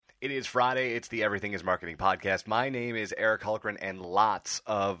It is Friday. It's the Everything is Marketing podcast. My name is Eric Hulkran, and lots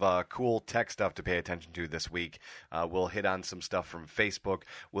of cool tech stuff to pay attention to this week. We'll hit on some stuff from Facebook.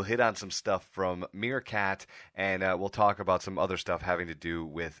 We'll hit on some stuff from Meerkat, and we'll talk about some other stuff having to do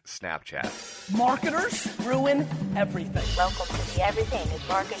with Snapchat. Marketers ruin everything. Welcome to the Everything is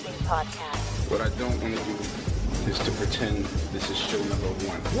Marketing podcast. What I don't want to do is to pretend this is show number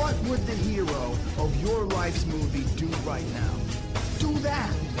one. What would the hero of your life's movie do right now? Do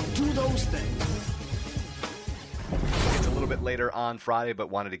that. Do those things. It's a little bit later on Friday, but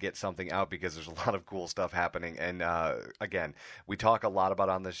wanted to get something out because there's a lot of cool stuff happening. And again, we talk a lot about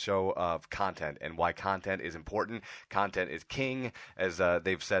on this show of content and why content is important. Content is king, as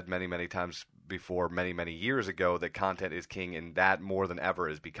they've said many, many times before, many, many years ago, that content is king, and that more than ever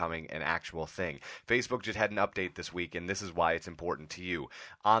is becoming an actual thing. Facebook just had an update this week, and this is why it's important to you.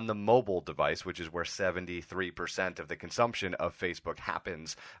 On the mobile device, which is where 73% of the consumption of Facebook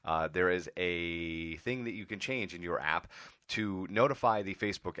happens, there is a thing that you can change in your app to notify the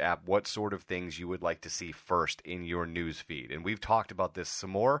Facebook app what sort of things you would like to see first in your news feed. And we've talked about this some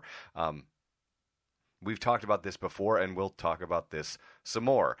more. We've talked about this before, and we'll talk about this some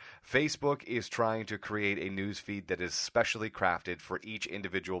more. Facebook is trying to create a news feed that is specially crafted for each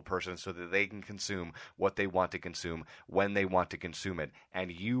individual person so that they can consume what they want to consume when they want to consume it,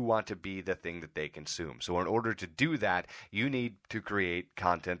 and you want to be the thing that they consume. So in order to do that, you need to create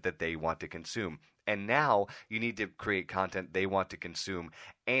content that they want to consume. And now you need to create content they want to consume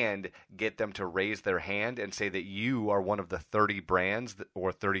and get them to raise their hand and say that you are one of the 30 brands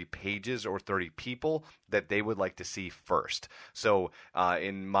or 30 pages or 30 people that they would like to see first. So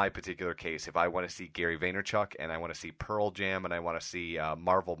in my particular case, if I want to see Gary Vaynerchuk and I want to see Pearl Jam and I want to see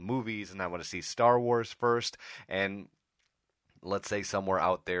Marvel movies and I want to see Star Wars first, and let's say somewhere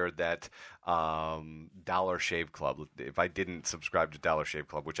out there that Dollar Shave Club, if I didn't subscribe to Dollar Shave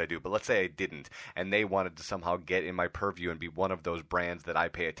Club, which I do, but let's say I didn't, and they wanted to somehow get in my purview and be one of those brands that I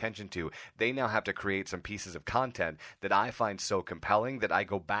pay attention to, they now have to create some pieces of content that I find so compelling that I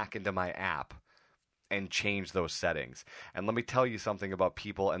go back into my app and change those settings. And let me tell you something about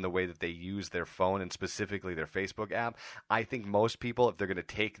people and the way that they use their phone, and specifically their Facebook app. I think most people, if they're going to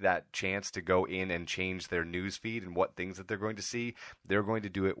take that chance to go in and change their news feed and what things that they're going to see, they're going to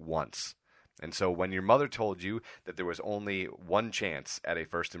do it once. And so when your mother told you that there was only one chance at a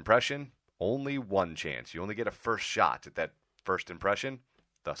first impression, only one chance, you only get a first shot at that first impression,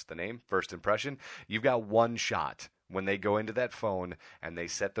 thus the name, first impression, you've got one shot. When they go into that phone and they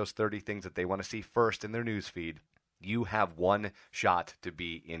set those 30 things that they want to see first in their newsfeed, you have one shot to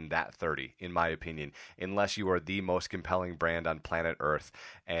be in that 30, in my opinion, unless you are the most compelling brand on planet Earth.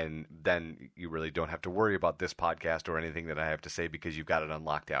 And then you really don't have to worry about this podcast or anything that I have to say because you've got it on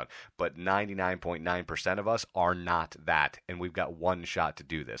lockdown. But 99.9% of us are not that, and we've got one shot to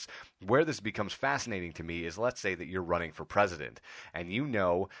do this. Where this becomes fascinating to me is, let's say that you're running for president, and you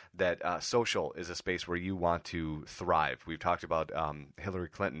know that social is a space where you want to thrive. We've talked about Hillary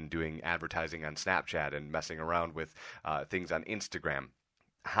Clinton doing advertising on Snapchat and messing around with things on Instagram.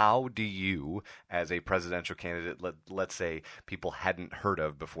 How do you, as a presidential candidate, let's say people hadn't heard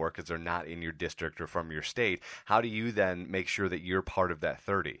of before because they're not in your district or from your state, how do you then make sure that you're part of that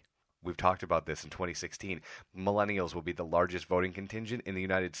 30? We've talked about this in 2016. Millennials will be the largest voting contingent in the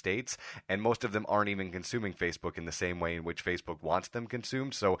United States, and most of them aren't even consuming Facebook in the same way in which Facebook wants them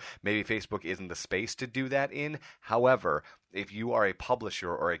consumed, so maybe Facebook isn't the space to do that in. However, if you are a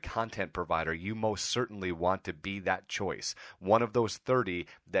publisher or a content provider, you most certainly want to be that choice, one of those 30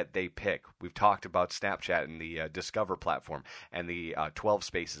 that they pick. We've talked about Snapchat and the Discover platform and the 12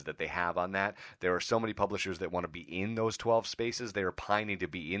 spaces that they have on that. There are so many publishers that want to be in those 12 spaces. They are pining to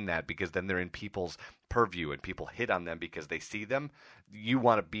be in that because then they're in people's purview and people hit on them because they see them. You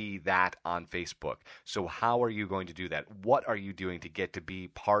want to be that on Facebook. So how are you going to do that? What are you doing to get to be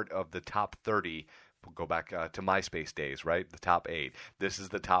part of the top 30? We'll go back to MySpace days, right? The top 8. This is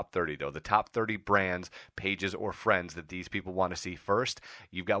the top 30, though. The top 30 brands, pages, or friends that these people want to see first.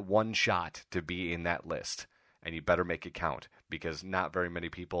 You've got one shot to be in that list, and you better make it count because not very many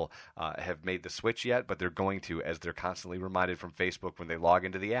people have made the switch yet, but they're going to, as they're constantly reminded from Facebook when they log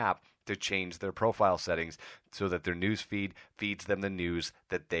into the app, to change their profile settings so that their news feed feeds them the news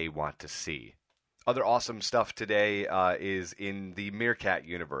that they want to see. Other awesome stuff today is in the Meerkat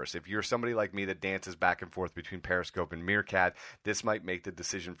universe. If you're somebody like me that dances back and forth between Periscope and Meerkat, this might make the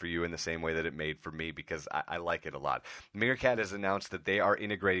decision for you in the same way that it made for me because I like it a lot. Meerkat has announced that they are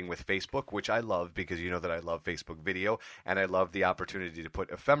integrating with Facebook, which I love because you know that I love Facebook video, and I love the opportunity to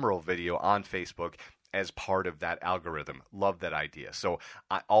put ephemeral video on Facebook as part of that algorithm. Love that idea. So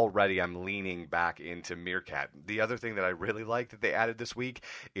I'm leaning back into Meerkat. The other thing that I really like that they added this week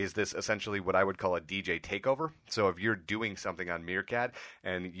is this essentially what I would call a DJ takeover. So if you're doing something on Meerkat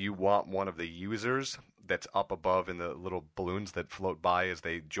and you want one of the users that's up above in the little balloons that float by as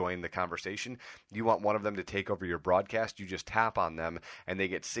they join the conversation, you want one of them to take over your broadcast, you just tap on them and they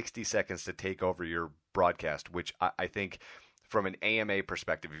get 60 seconds to take over your broadcast, which I think from an AMA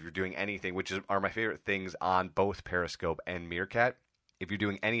perspective, if you're doing anything, which are my favorite things on both Periscope and Meerkat, if you're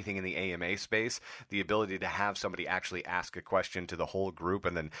doing anything in the AMA space, the ability to have somebody actually ask a question to the whole group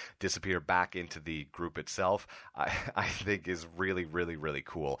and then disappear back into the group itself, I think is really, really, really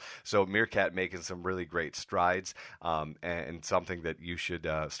cool. So Meerkat making some really great strides and something that you should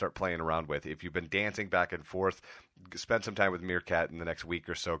start playing around with. If you've been dancing back and forth, spend some time with Meerkat in the next week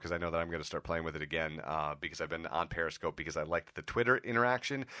or so, because I know that I'm going to start playing with it again because I've been on Periscope because I liked the Twitter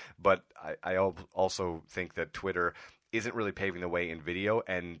interaction, but I also think that Twitter isn't really paving the way in video,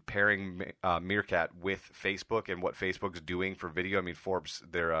 and pairing Meerkat with Facebook and what Facebook's doing for video. I mean, Forbes,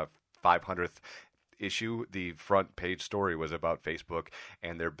 their 500th issue, the front page story was about Facebook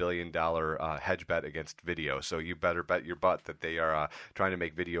and their $1 billion hedge bet against video. So you better bet your butt that they are trying to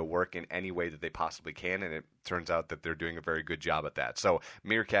make video work in any way that they possibly can, and it turns out that they're doing a very good job at that. So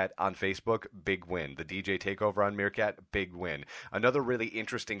Meerkat on Facebook, big win. The DJ takeover on Meerkat, big win. Another really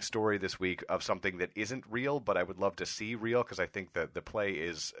interesting story this week of something that isn't real, but I would love to see real because I think that the play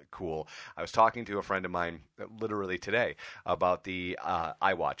is cool. I was talking to a friend of mine literally today about the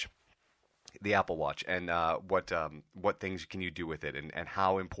iWatch, the Apple Watch, and what things can you do with it, and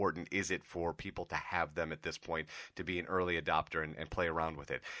how important is it for people to have them at this point, to be an early adopter and play around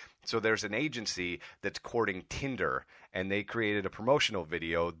with it. So there's an agency that's courting Tinder, and they created a promotional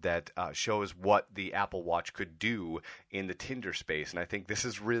video that shows what the Apple Watch could do in the Tinder space, and I think this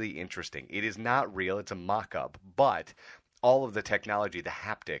is really interesting. It is not real, it's a mock-up, but all of the technology, the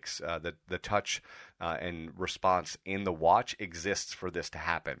haptics, the touch and response in the watch exists for this to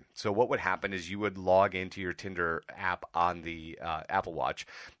happen. So what would happen is you would log into your Tinder app on the Apple Watch,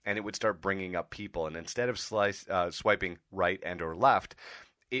 and it would start bringing up people. And instead of swiping right and or left,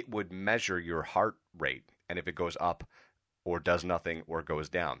 it would measure your heart rate. And if it goes up or does nothing or goes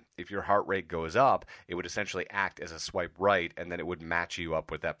down. If your heart rate goes up, it would essentially act as a swipe right, and then it would match you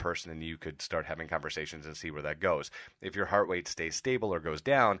up with that person, and you could start having conversations and see where that goes. If your heart rate stays stable or goes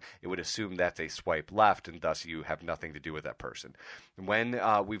down, it would assume that's a swipe left, and thus you have nothing to do with that person. When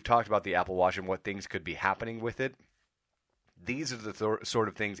we've talked about the Apple Watch and what things could be happening with it, these are the sort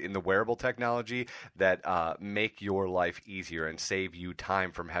of things in the wearable technology that make your life easier and save you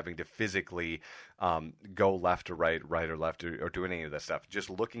time from having to physically go left or right or left, or doing any of that stuff.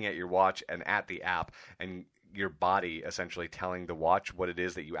 Just looking at your watch and at the app and your body essentially telling the watch what it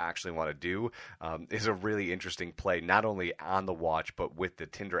is that you actually want to do is a really interesting play, not only on the watch, but with the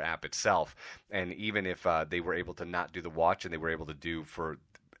Tinder app itself. And even if they were able to not do the watch and they were able to do for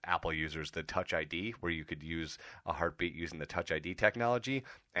Apple users the Touch ID, where you could use a heartbeat using the Touch ID technology,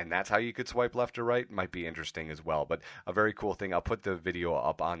 and that's how you could swipe left or right, might be interesting as well. But a very cool thing. I'll put the video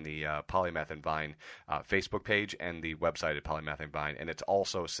up on the Polymath and Vine Facebook page and the website at Polymath and Vine, and it's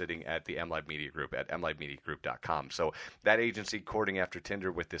also sitting at the MLive Media Group at mlivemediagroup.com. So that agency courting after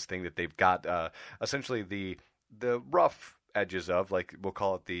Tinder with this thing that they've got essentially the rough edges of, like, we'll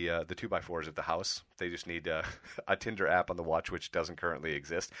call it the 2x4s of the house. They just need a Tinder app on the watch, which doesn't currently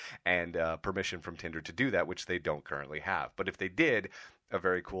exist, and permission from Tinder to do that, which they don't currently have. But if they did, a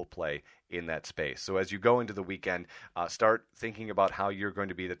very cool play in that space. So as you go into the weekend, start thinking about how you're going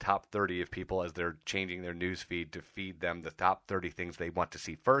to be the top 30 of people as they're changing their news feed to feed them the top 30 things they want to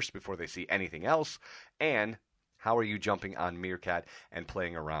see first before they see anything else, and how are you jumping on Meerkat and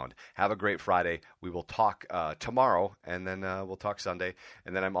playing around? Have a great Friday. We will talk tomorrow, and then we'll talk Sunday.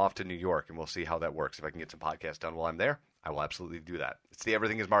 And then I'm off to New York, and we'll see how that works. If I can get some podcasts done while I'm there, I will absolutely do that. It's the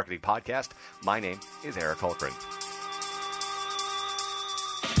Everything is Marketing podcast. My name is Eric Hultgren.